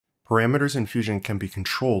Parameters in Fusion can be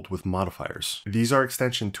controlled with modifiers. These are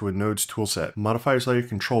extensions to a node's toolset. Modifiers let you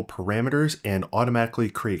control parameters and automatically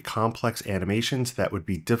create complex animations that would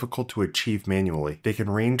be difficult to achieve manually. They can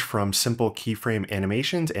range from simple keyframe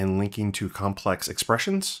animations and linking to complex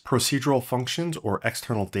expressions, procedural functions, or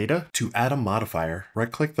external data. To add a modifier,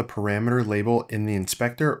 right-click the parameter label in the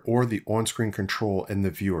inspector or the on-screen control in the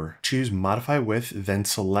viewer. Choose Modify With, then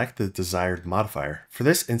select the desired modifier. For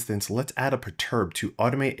this instance, let's add a perturb to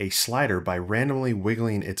automate a slider by randomly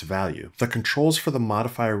wiggling its value. The controls for the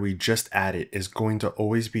modifier we just added is going to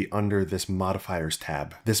always be under this Modifiers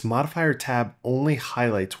tab. This Modifier tab only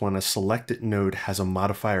highlights when a selected node has a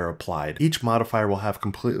modifier applied. Each modifier will have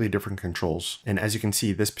completely different controls. And as you can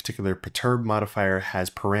see, this particular perturb modifier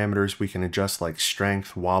has parameters we can adjust like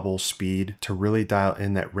strength, wobble, speed to really dial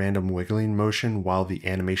in that random wiggling motion while the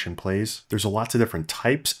animation plays. There's lots of different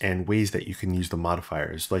types and ways that you can use the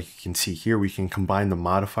modifiers. Like you can see here, we can combine the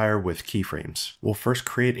modifier with keyframes. We'll first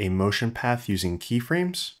create a motion path using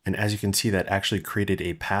keyframes. And as you can see, that actually created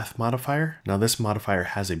a path modifier. Now this modifier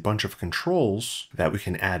has a bunch of controls that we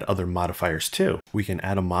can add other modifiers to. We can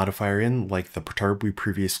add a modifier in like the perturb we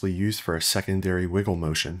previously used for a secondary wiggle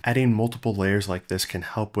motion. Adding multiple layers like this can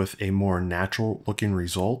help with a more natural looking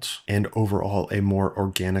result and overall a more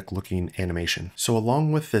organic looking animation. So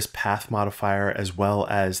along with this path modifier as well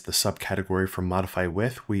as the subcategory for Modify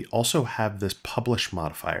With, we also have this publish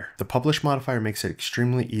modifier. The publish modifier makes it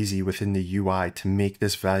extremely easy within the UI to make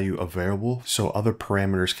this value available so other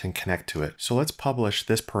parameters can connect to it. So let's publish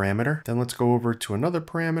this parameter. Then let's go over to another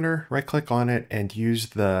parameter, right click on it and use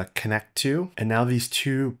the connect to. And now these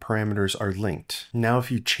two parameters are linked. Now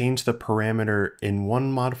if you change the parameter in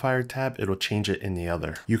one modifier tab, it'll change it in the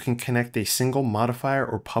other. You can connect a single modifier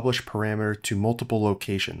or publish parameter to multiple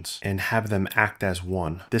locations and have them act as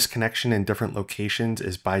one. This connection in different locations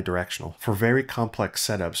is bidirectional. For very complex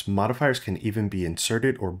setups, modifiers can even be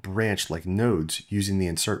inserted or branched like nodes using the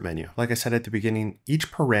insert menu. Like I said at the beginning,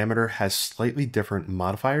 each parameter has slightly different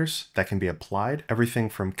modifiers that can be applied. Everything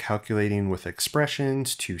from calculating with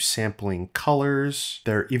expressions to sampling colors.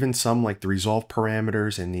 There are even some like the resolve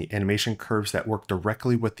parameters and the animation curves that work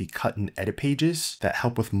directly with the cut and edit pages that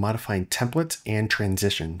help with modifying templates and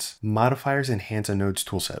transitions. Modifiers enhance a node's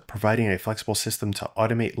toolset, providing a flexible system to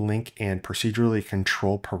automate, link, and procedurally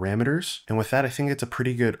control parameters. And with that, I think it's a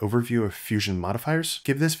pretty good overview of Fusion modifiers.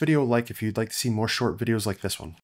 Give this video a like if you'd like to see more short videos like this one.